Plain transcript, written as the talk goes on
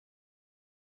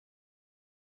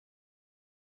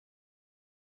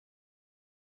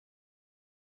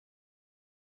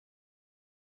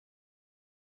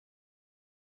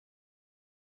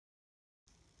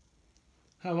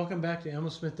Hi, welcome back to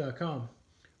Ammosmith.com.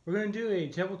 We're going to do a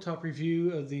tabletop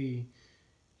review of the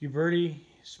Uberti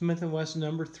Smith & Wesson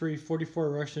No. 3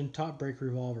 44 Russian top break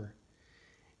revolver.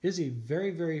 It is a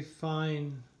very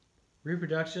fine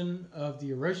reproduction of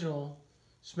the original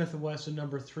Smith & Wesson No.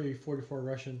 3 44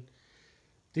 Russian.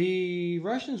 The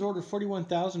Russians ordered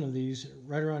 41,000 of these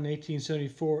right around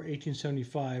 1874,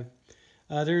 1875.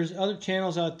 There's other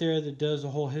channels out there that does a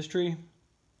whole history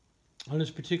on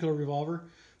this particular revolver,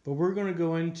 but we're going to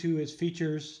go into its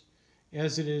features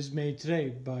as it is made today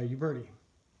by Uberti.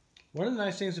 One of the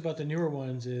nice things about the newer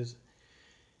ones is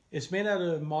it's made out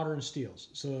of modern steels,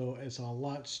 so it's a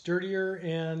lot sturdier,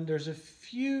 and there's a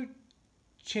few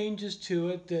changes to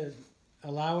it that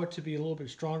allow it to be a little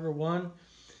bit stronger. One,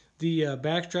 the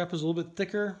back strap is a little bit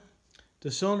thicker.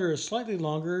 The cylinder is slightly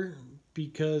longer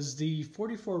because the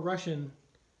 44 Russian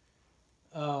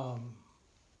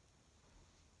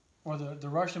or the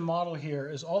Russian model here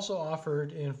is also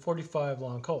offered in 45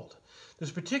 long Colt. This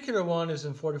particular one is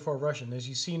in 44 Russian, as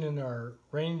you've seen in our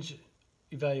range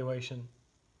evaluation.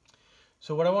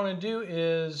 So what I want to do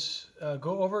is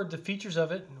go over the features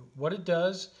of it, what it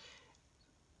does,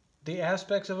 the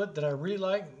aspects of it that I really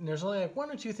like, and there's only like one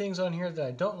or two things on here that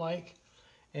I don't like,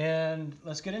 and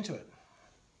let's get into it.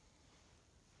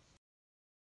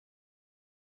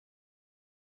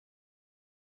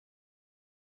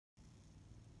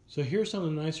 So here's some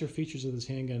of the nicer features of this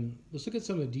handgun. Let's look at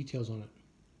some of the details on it.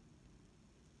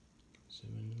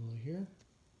 Zoom in a little here.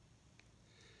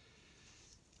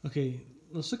 Okay,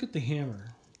 let's look at the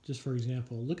hammer, just for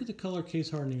example. Look at the color case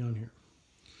hardening on here.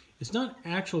 It's not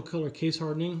actual color case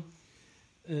hardening,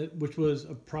 which was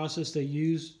a process they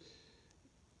used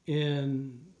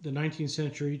in the 19th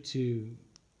century to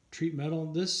treat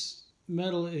metal. This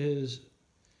metal is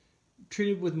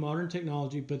treated with modern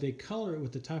technology, but they color it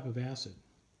with the type of acid.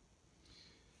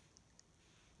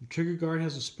 The trigger guard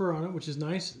has a spur on it, which is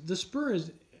nice. The spur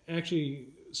is actually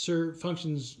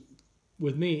functions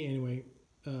with me anyway,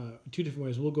 two different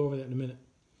ways. We'll go over that in a minute.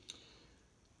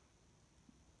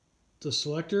 The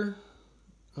selector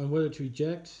on whether to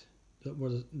eject,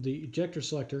 the ejector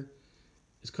selector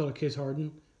is color case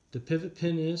hardened. The pivot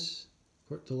pin is,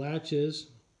 the latch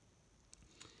is,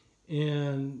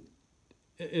 and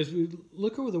as we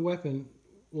look over the weapon,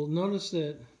 we'll notice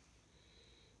that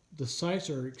the sights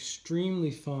are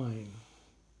extremely fine.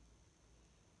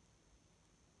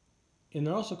 And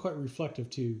they're also quite reflective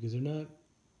too, because they're not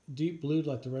deep blued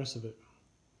like the rest of it.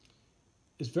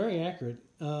 It's very accurate.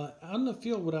 Out in the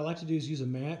field, what I like to do is use a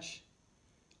match,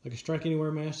 like a strike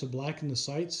anywhere match, to blacken the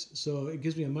sights, so it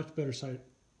gives me a much better sight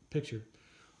picture.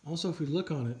 Also, if we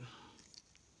look on it,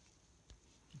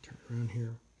 turn it around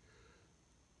here,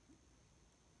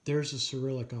 there's a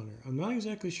Cyrillic on there. I'm not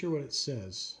exactly sure what it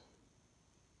says.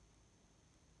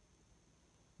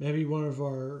 Maybe one of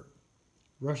our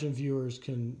Russian viewers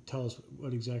can tell us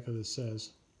what exactly this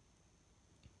says.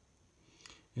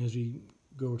 And as we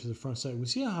go over to the front sight, we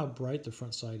see how bright the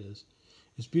front sight is.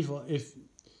 It's beautiful. If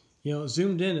you know,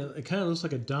 zoomed in, it kind of looks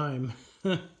like a dime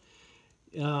that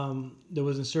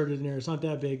was inserted in there. It's not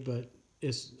that big, but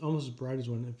it's almost as bright as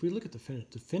one. If we look at the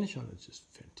finish on it is just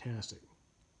fantastic.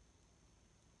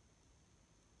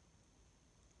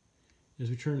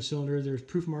 As we turn the cylinder, there's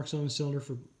proof marks on the cylinder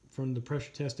from the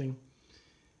pressure testing.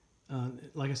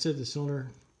 Like I said, the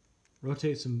cylinder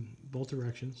rotates in both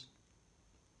directions.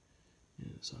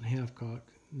 And it's on half cock.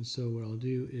 And so what I'll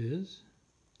do is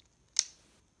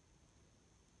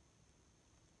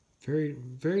very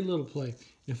little play.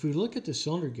 If we look at the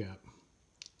cylinder gap,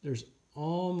 there's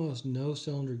almost no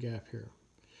cylinder gap here.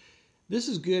 This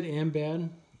is good and bad.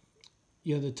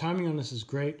 You know, the timing on this is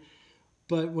great.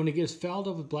 But when it gets fouled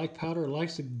up with black powder, it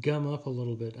likes to gum up a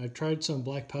little bit. I've tried some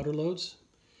black powder loads,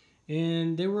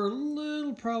 and they were a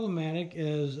little problematic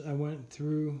as I went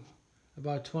through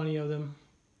about 20 of them.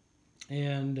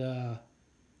 And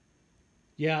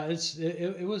yeah,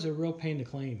 it was a real pain to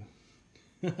clean.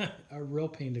 A real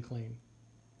pain to clean.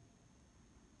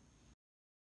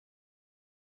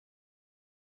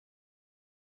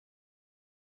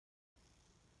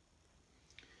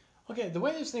 Okay, the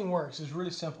way this thing works is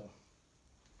really simple.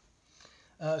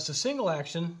 It's a single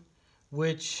action,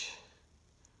 which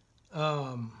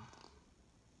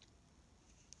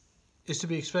is to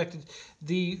be expected.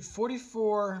 The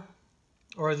 44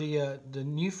 or the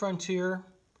New Frontier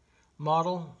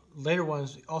model, later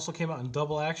ones also came out in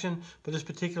double action, but this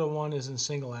particular one is in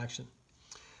single action.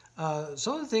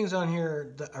 Some of the things on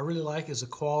here that I really like is the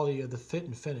quality of the fit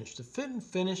and finish. The fit and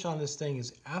finish on this thing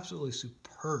is absolutely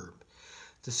superb.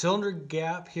 The cylinder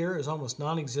gap here is almost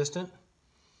non-existent.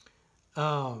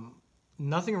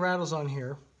 Nothing rattles on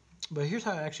here, but here's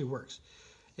how it actually works.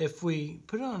 If we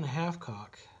put it on half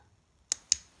cock,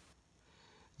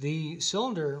 the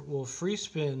cylinder will free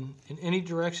spin in any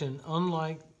direction,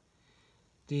 unlike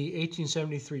the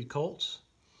 1873 Colts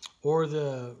or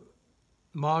the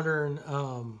modern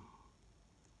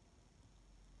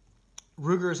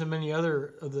Rugers and many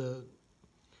other of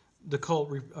the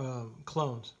Colt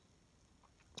clones.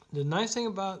 The nice thing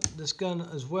about this gun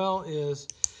as well is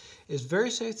it's very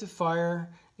safe to fire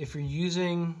if you're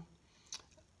using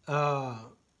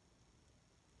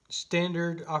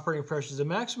standard operating pressures. The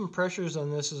maximum pressures on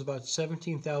this is about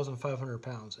 17,500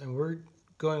 pounds, and we're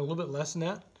going a little bit less than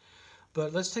that.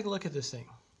 But let's take a look at this thing.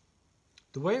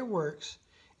 The way it works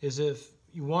is if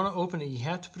you want to open it, you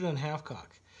have to put it on half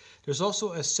cock. There's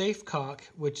also a safe cock,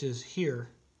 which is here,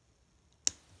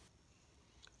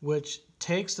 which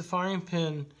takes the firing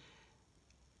pin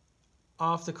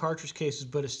off the cartridge cases,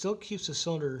 but it still keeps the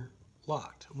cylinder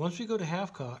locked. Once we go to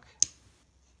half cock,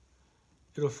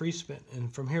 it'll free spin,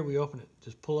 and from here we open it.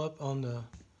 Just pull up on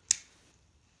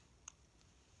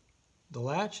the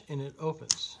latch and it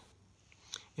opens.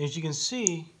 And as you can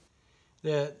see,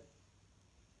 that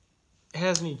it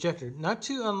has an ejector, not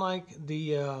too unlike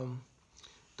the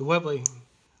Webley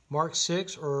Mark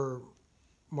 6 or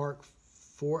Mark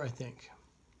 4, I think.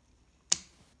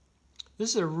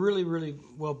 This is a really, really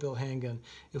well built handgun.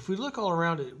 If we look all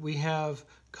around it, we have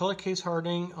color case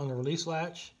hardening on the release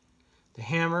latch, the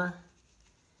hammer,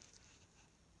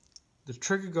 the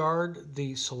trigger guard,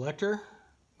 the selector,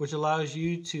 which allows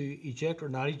you to eject or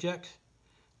not eject.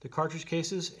 The cartridge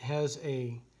cases has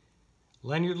a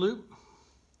lanyard loop,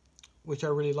 which I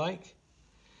really like.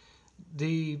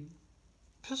 The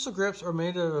pistol grips are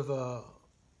made out of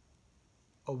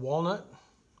a walnut,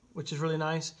 which is really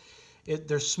nice.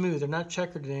 They're smooth. They're not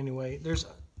checkered in any way. There's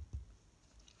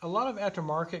a lot of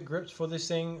aftermarket grips for this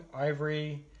thing,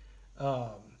 ivory,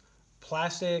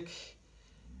 plastic,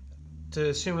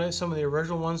 to simulate some of the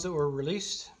original ones that were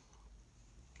released.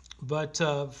 But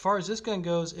as far as this gun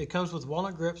goes, it comes with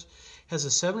walnut grips, has a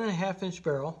 7.5-inch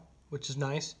barrel, which is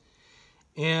nice,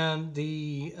 and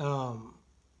the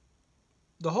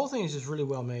whole thing is just really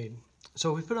well made.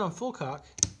 So if we put it on full cock,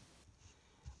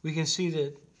 we can see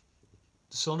that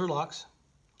the cylinder locks,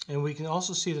 and we can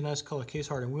also see the nice color case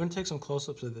hardening. We're going to take some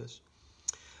close-ups of this.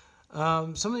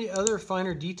 Some of the other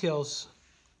finer details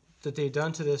that they've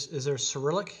done to this is there's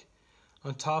Cyrillic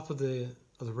on top of the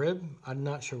rib. I'm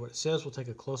not sure what it says. We'll take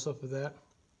a close-up of that.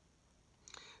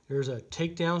 There's a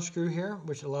takedown screw here,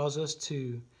 which allows us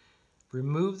to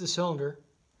remove the cylinder.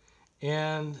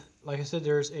 And like I said,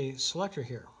 there's a selector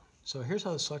here. So here's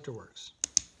how the selector works.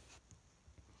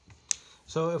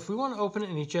 So if we want to open it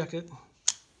and eject it,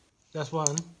 that's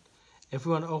one. If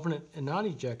we want to open it and not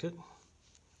eject it,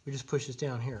 we just push this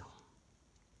down here.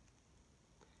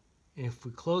 And if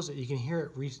we close it, you can hear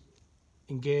it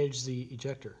re-engage the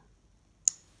ejector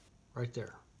right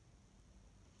there.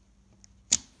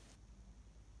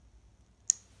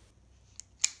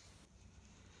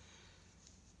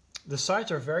 The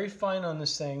sights are very fine on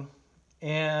this thing,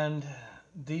 and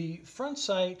the front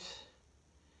sight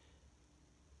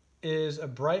is a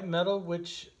bright metal,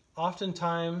 which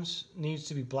oftentimes needs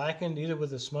to be blackened either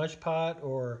with a smudge pot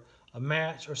or a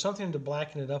match or something to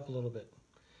blacken it up a little bit.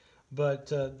 But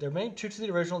they're made true to the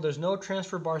original. There's no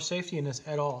transfer bar safety in this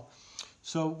at all.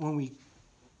 So when we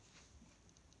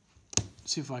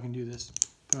see if I can do this,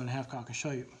 put it on half cock and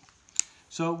show you.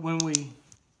 So when we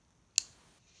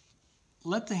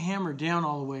let the hammer down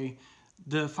all the way,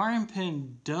 the firing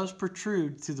pin does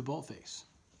protrude through the bolt face.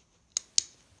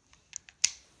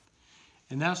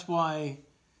 And that's why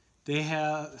they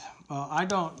have, I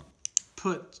don't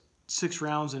put 6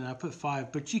 rounds in it, I put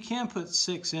 5, but you can put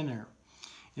 6 in there.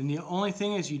 And the only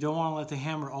thing is you don't want to let the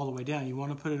hammer all the way down. You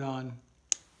want to put it on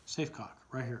safe cock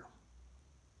right here,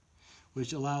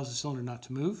 which allows the cylinder not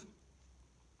to move.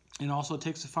 And also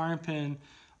takes the firing pin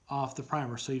off the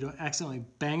primer so you don't accidentally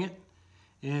bang it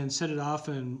and set it off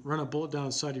and run a bullet down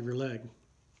the side of your leg.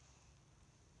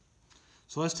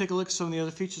 So let's take a look at some of the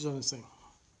other features on this thing.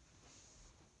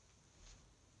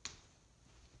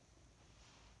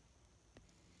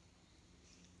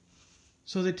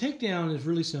 So the takedown is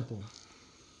really simple.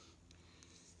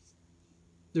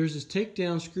 There's this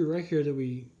takedown screw right here that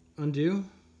we undo.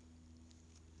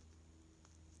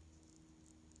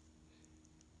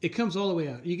 It comes all the way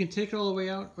out. You can take it all the way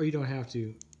out, or you don't have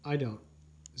to. I don't.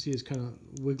 See, it's kind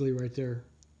of wiggly right there.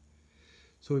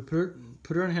 So we put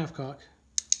her on half cock,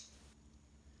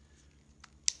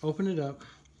 open it up.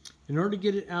 In order to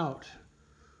get it out,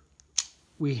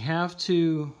 we have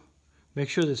to make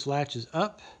sure this latch is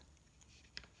up,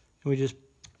 and we just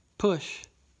push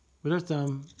with our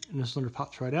thumb, and the cylinder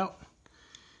pops right out.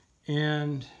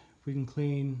 And we can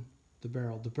clean the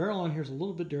barrel. The barrel on here is a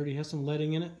little bit dirty. It has some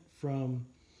leading in it from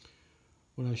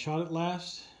when I shot it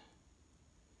last.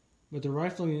 But the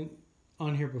rifling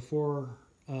on here before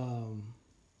I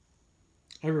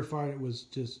ever fired it was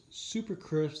just super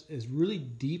crisp. It's really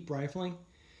deep rifling,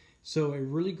 so it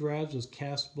really grabs those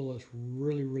cast bullets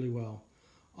really, really well.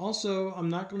 Also, I'm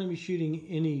not going to be shooting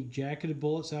any jacketed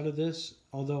bullets out of this,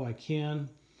 although I can.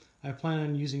 I plan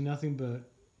on using nothing but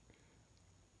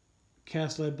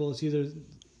cast lead bullets, either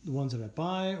the ones that I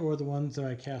buy or the ones that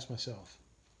I cast myself.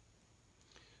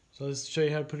 So let's show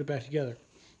you how to put it back together.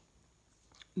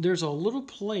 There's a little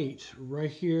plate right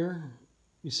here.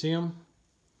 You see them?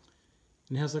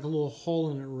 And it has like a little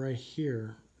hole in it right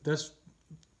here. That's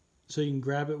so you can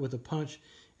grab it with a punch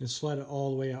and slide it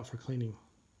all the way out for cleaning.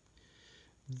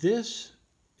 This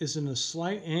is in a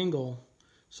slight angle,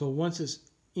 so once it's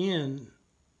in,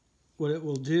 what it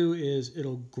will do is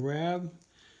it'll grab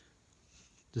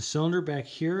the cylinder back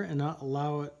here and not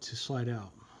allow it to slide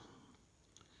out.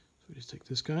 So we just take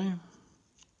this guy.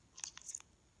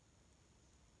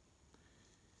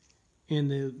 And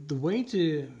the way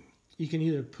to, you can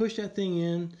either push that thing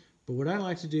in, but what I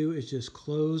like to do is just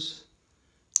close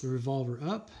the revolver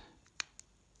up.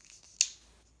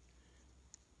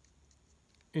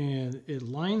 And it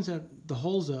lines up the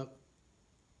holes up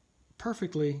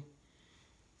perfectly,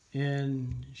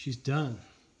 and she's done.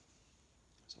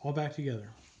 It's all back together.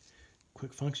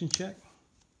 Quick function check.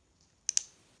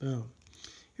 Boom.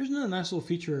 Here's another nice little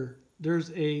feature.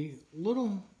 There's a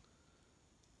little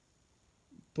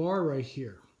bar right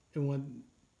here, and when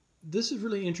this is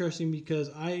really interesting because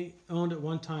I owned at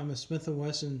one time a Smith &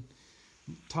 Wesson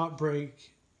top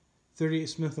break 38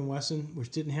 Smith & Wesson,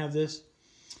 which didn't have this,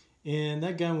 and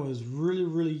that gun was really,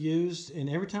 really used, and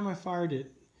every time I fired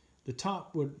it, the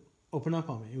top would open up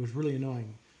on me. It was really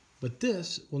annoying, but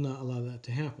this will not allow that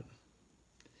to happen.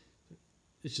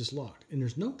 It's just locked, and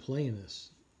there's no play in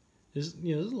this. There's,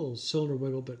 you know, there's a little cylinder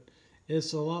wiggle, but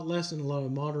it's a lot less than a lot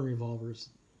of modern revolvers.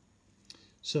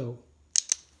 So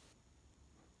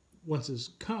once it's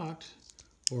cocked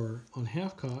or on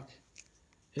half cock,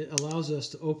 it allows us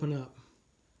to open up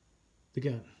the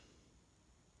gun.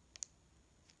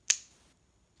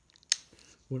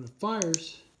 When it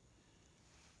fires,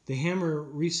 the hammer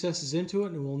recesses into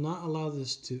it and will not allow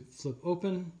this to flip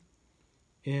open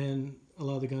and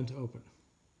allow the gun to open.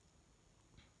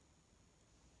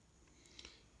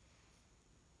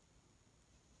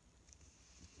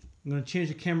 I'm going to change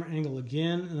the camera angle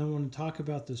again, and I want to talk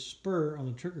about the spur on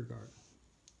the trigger guard.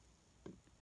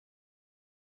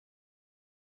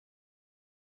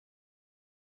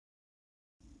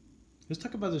 Let's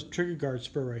talk about this trigger guard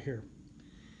spur right here.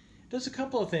 It does a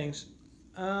couple of things.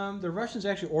 The Russians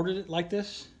actually ordered it like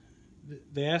this.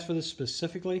 They asked for this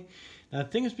specifically. Now, I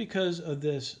think it's because of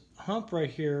this hump right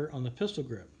here on the pistol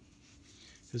grip.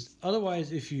 Because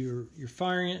otherwise, if you're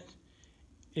firing it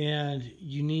and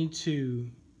you need to...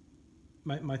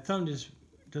 My thumb just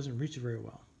doesn't reach it very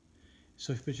well.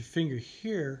 So if you put your finger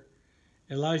here,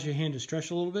 it allows your hand to stretch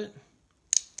a little bit.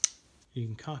 You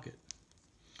can cock it.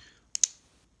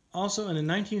 Also, in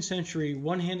the 19th century,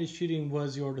 one-handed shooting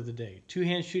was the order of the day.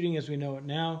 Two-hand shooting, as we know it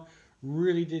now,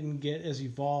 really didn't get as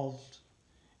evolved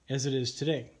as it is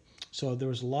today. So there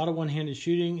was a lot of one-handed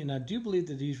shooting, and I do believe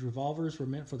that these revolvers were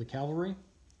meant for the cavalry.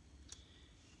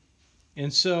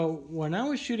 And so when I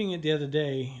was shooting it the other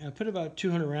day, I put about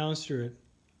 200 rounds through it.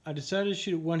 I decided to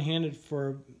shoot it one-handed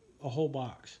for a whole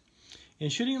box.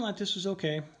 And shooting like this was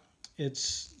okay.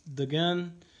 The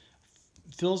gun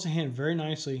fills the hand very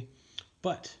nicely,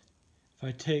 but if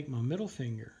I take my middle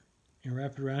finger and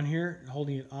wrap it around here,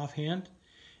 holding it offhand,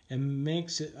 it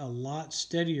makes it a lot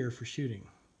steadier for shooting.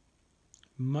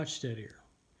 Much steadier.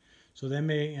 So that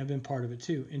may have been part of it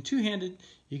too. And two-handed,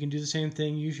 you can do the same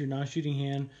thing. Use your non-shooting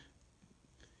hand,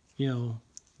 you know,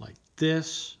 like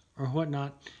this or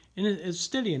whatnot, and it's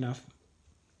steady enough.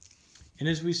 And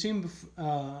as we've seen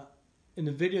in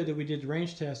the video that we did the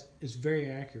range test, it's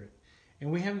very accurate.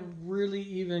 And we haven't really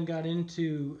even got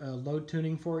into load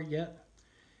tuning for it yet.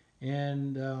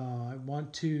 And I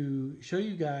want to show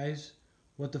you guys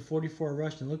what the 44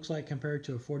 Russian looks like compared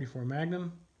to a 44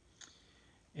 Magnum,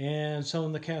 and some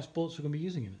of the cast bullets we're going to be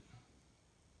using in it.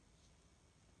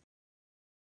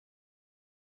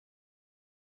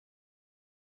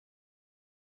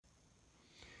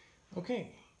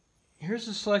 Okay, here's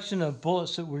a selection of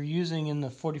bullets that we're using in the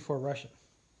 44 Russian.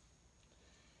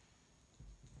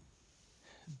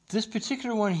 This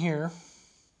particular one here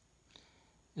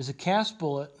is a cast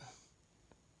bullet,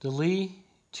 the Lee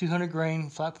 200 grain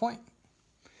flat point.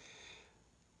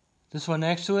 This one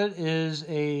next to it is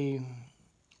a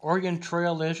Oregon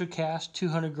Trail laser cast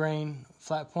 200 grain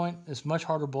flat point. It's a much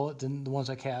harder bullet than the ones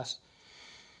I cast.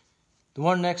 The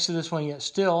one next to this one yet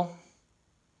still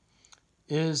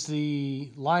is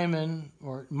the Lyman,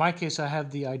 or in my case I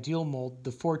have the ideal mold, the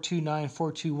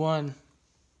 429-421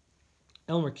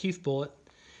 Elmer Keith bullet.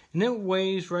 And it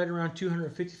weighs right around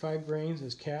 255 grains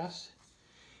as cast.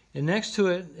 And next to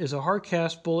it is a hard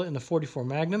cast bullet in the 44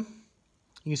 Magnum.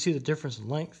 You can see the difference in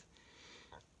length.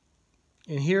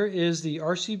 And here is the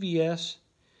RCBS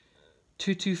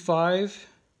 225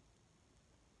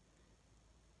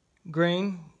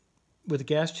 grain with a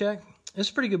gas check. It's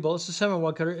a pretty good bullet. It's a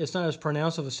semi-wide cutter. It's not as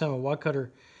pronounced of a semi-wide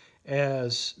cutter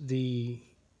as the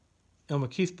Elmer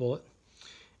Keith bullet.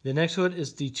 The next to it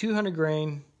is the 200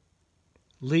 grain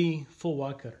Lee full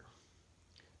wide cutter.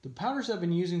 The powders I've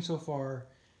been using so far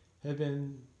have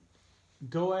been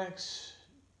GoX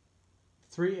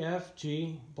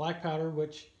 3FG black powder,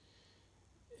 which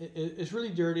is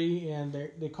really dirty, and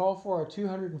they call for a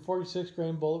 246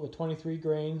 grain bullet with 23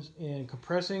 grains, and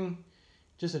compressing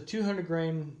just a 200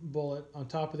 grain bullet on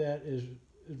top of that is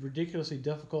ridiculously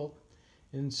difficult.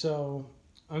 And so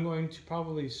I'm going to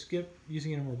probably skip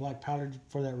using any more black powder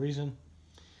for that reason.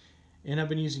 And I've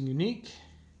been using Unique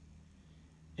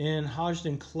and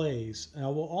Hodgdon Clays. And I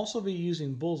will also be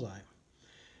using Bullseye.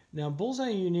 Now, Bullseye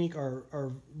and Unique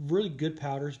are really good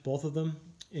powders, both of them.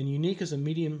 And Unique is a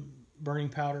medium burning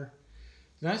powder.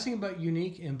 The nice thing about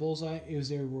Unique and Bullseye is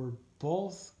they were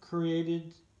both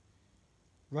created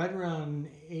right around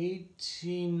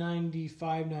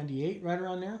 1895-98, right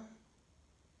around there.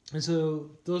 And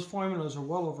so those formulas are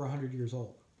well over 100 years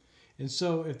old. And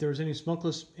so if there was any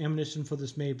smokeless ammunition for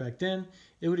this made back then,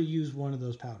 it would have used one of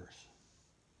those powders.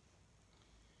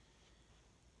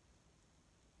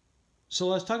 So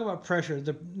let's talk about pressure.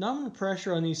 The nominal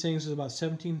pressure on these things is about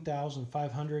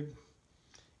 17,500.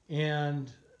 And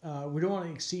we don't want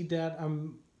to exceed that.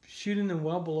 I'm shooting them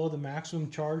well below the maximum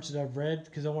charge that I've read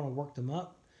because I want to work them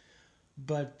up.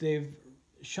 But they've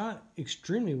shot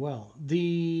extremely well.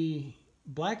 The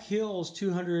Black Hills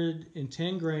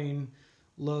 210 grain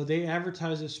load, they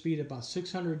advertise a speed at about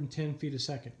 610 feet a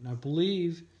second. And I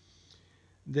believe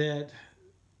that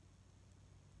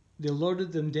they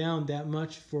loaded them down that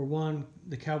much for, one,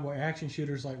 the cowboy action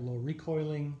shooters like low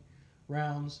recoiling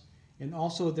rounds. And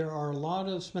also there are a lot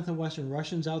of Smith & Wesson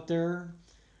Russians out there,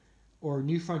 or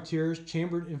New Frontiers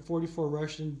chambered in 44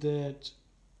 Russian, that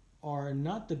are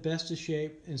not the best of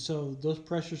shape, and so those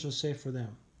pressures are safe for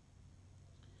them.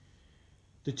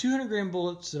 The 200 grain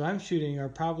bullets that I'm shooting are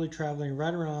probably traveling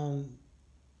right around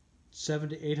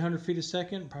 700 to 800 feet a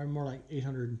second, probably more like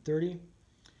 830.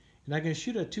 And I can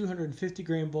shoot a 250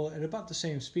 grain bullet at about the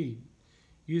same speed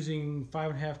using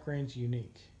 5.5 grains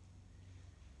Unique.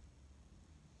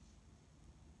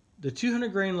 The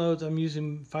 200 grain loads, I'm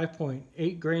using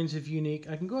 5.8 grains of Unique.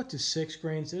 I can go up to 6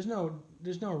 grains. There's no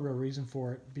real reason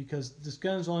for it because this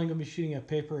gun is only going to be shooting at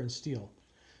paper and steel.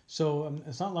 So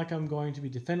it's not like I'm going to be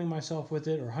defending myself with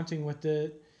it or hunting with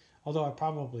it, although I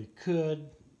probably could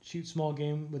shoot small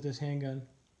game with this handgun.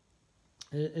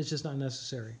 It's just not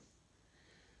necessary.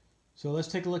 So let's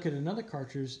take a look at another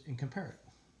cartridge and compare it.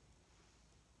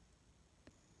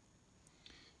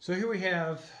 So here we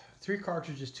have 3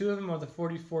 cartridges. 2 of them are the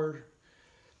 44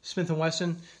 Smith &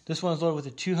 Wesson. This one is loaded with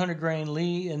a 200 grain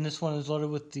Lee, and this one is loaded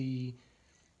with the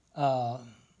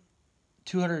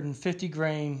 250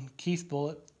 grain Keith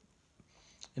bullet.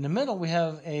 In the middle, we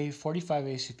have a 45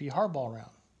 ACP hardball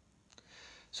round.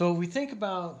 So if we think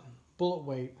about bullet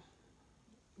weight,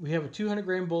 we have a 200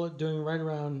 grain bullet doing right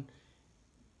around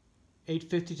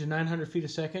 850 to 900 feet a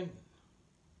second.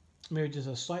 Maybe just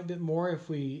a slight bit more if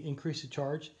we increase the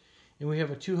charge. And we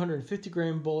have a 250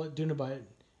 grain bullet doing about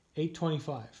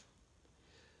 825.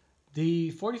 The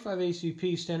 45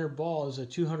 ACP standard ball is a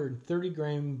 230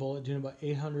 grain bullet doing about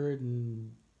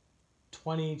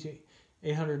 820 to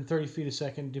 830 feet a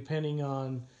second, depending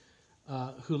on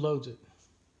who loads it.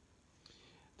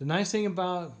 The nice thing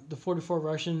about the 44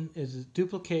 Russian is it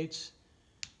duplicates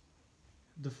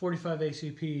the 45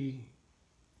 ACP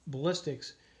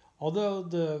ballistics. Although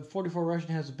the 44 Russian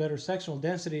has a better sectional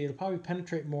density, it'll probably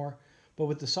penetrate more, but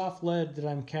with the soft lead that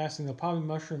I'm casting, they'll probably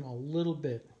mushroom a little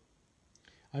bit.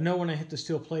 I know when I hit the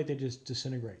steel plate, they just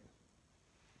disintegrate.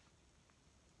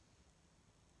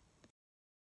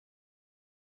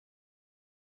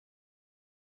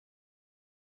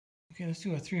 Okay, let's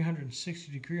do a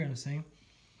 360 degree on this thing.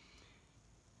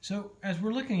 So as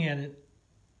we're looking at it,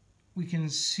 we can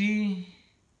see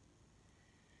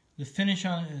the finish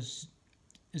on it is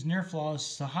near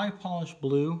flawless. The high polished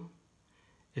blue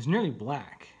is nearly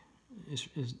black.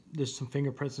 There's some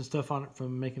fingerprints and stuff on it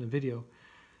from making the video.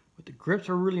 But the grips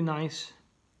are really nice.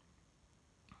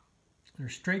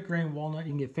 There's straight grain walnut.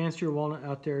 You can get fancier walnut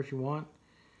out there if you want.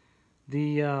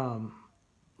 The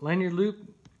lanyard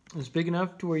loop is big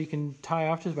enough to where you can tie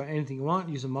off just about anything you want.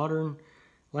 Use a modern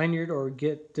lanyard or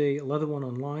get a leather one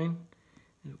online.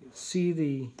 You can see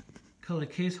the color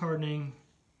case hardening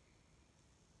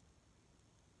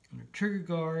on the trigger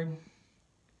guard.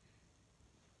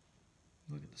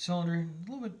 Look at the cylinder,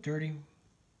 a little bit dirty.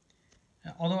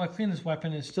 Although I cleaned this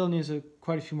weapon, it still needs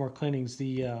quite a few more cleanings.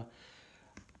 The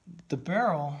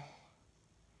barrel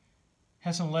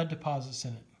has some lead deposits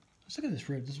in it. Let's look at this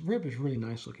rib. This rib is really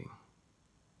nice looking.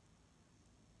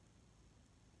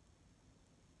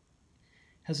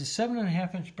 Has a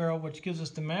 7.5-inch barrel, which gives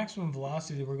us the maximum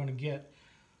velocity that we're going to get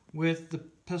with the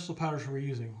pistol powders we're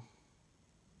using.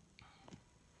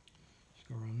 Let's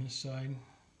go around this side.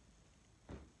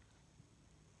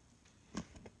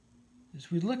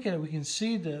 As we look at it, we can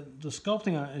see that the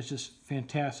sculpting on it is just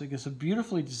fantastic. It's a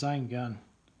beautifully designed gun.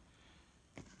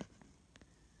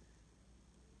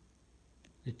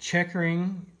 The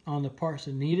checkering on the parts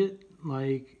that need it,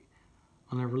 like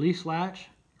on the release latch,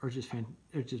 are just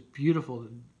beautiful,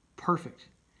 perfect.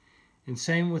 And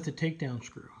same with the takedown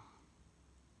screw.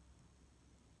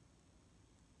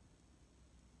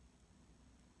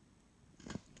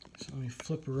 So let me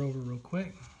flip her over real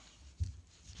quick.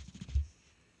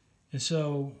 And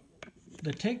so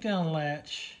the takedown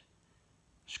latch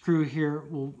screw here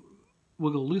will go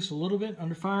loose a little bit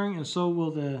under firing, and so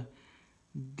will the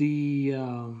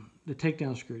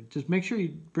takedown screw. Just make sure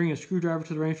you bring a screwdriver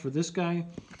to the range for this guy,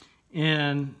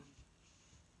 and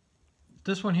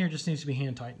this one here just needs to be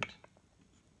hand tightened.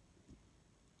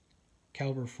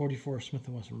 Caliber 44 Smith &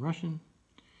 Wesson Russian.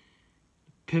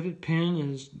 Pivot pin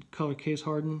is color case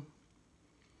hardened.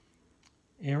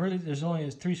 And really, there's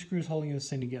only 3 screws holding this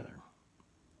thing together.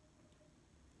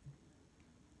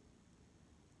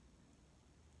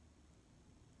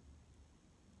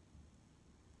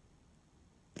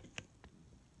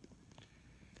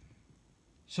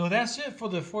 So that's it for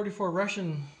the 44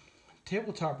 Russian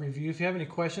tabletop review. If you have any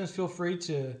questions, feel free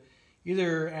to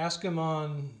either ask them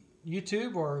on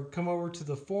YouTube or come over to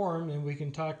the forum and we can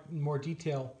talk in more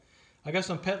detail. I got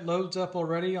some pet loads up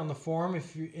already on the forum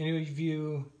if any of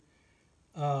you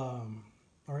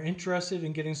are interested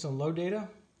in getting some load data.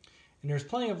 And there's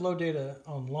plenty of load data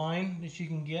online that you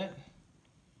can get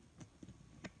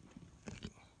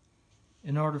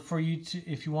in order for you to,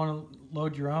 if you want to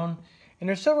load your own. And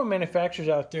there's several manufacturers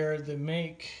out there that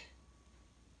make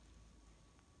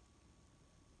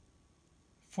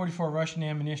 44 Russian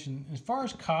ammunition. As far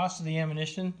as cost of the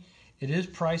ammunition, it is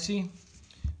pricey.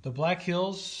 The Black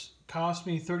Hills cost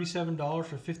me $37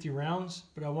 for 50 rounds,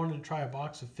 but I wanted to try a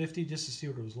box of 50 just to see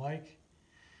what it was like.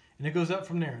 And it goes up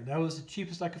from there. That was the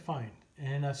cheapest I could find.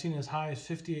 And I've seen as high as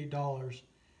 $58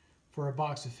 for a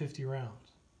box of 50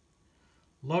 rounds.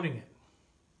 Loading it.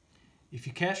 If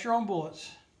you cast your own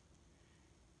bullets,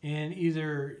 and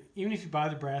even if you buy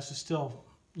the brass, it's still,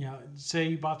 say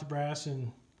you bought the brass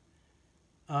and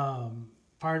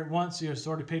fired it once, it's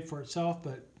already paid for itself.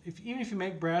 But even if you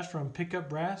make brass from pickup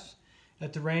brass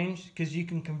at the range, because you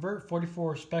can convert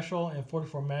 44 Special and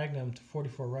 44 Magnum to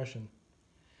 44 Russian,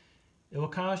 it will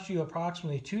cost you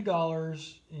approximately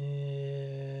 $2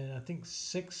 and I think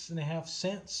 6.5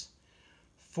 cents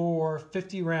for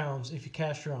 50 rounds if you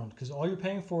cast your own, because all you're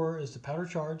paying for is the powder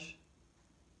charge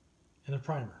and the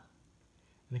primer.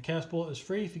 And the cast bullet is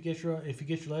free if you get your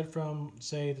lead from,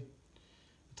 say, the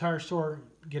tire store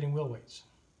getting wheel weights.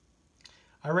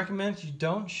 I recommend you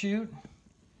don't shoot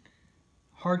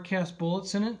hard cast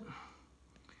bullets in it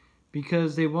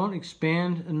because they won't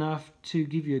expand enough to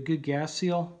give you a good gas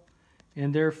seal,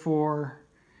 and therefore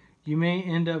you may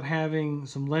end up having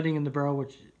some leading in the barrel,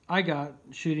 which I got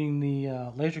shooting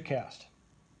the laser cast.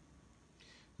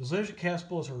 Those laser cast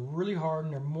bullets are really hard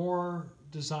and they're more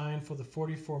designed for the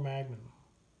 44 Magnum.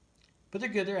 But they're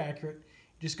good, they're accurate.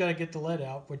 You just got to get the lead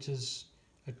out, which is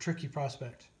a tricky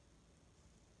prospect.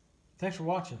 Thanks for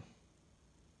watching.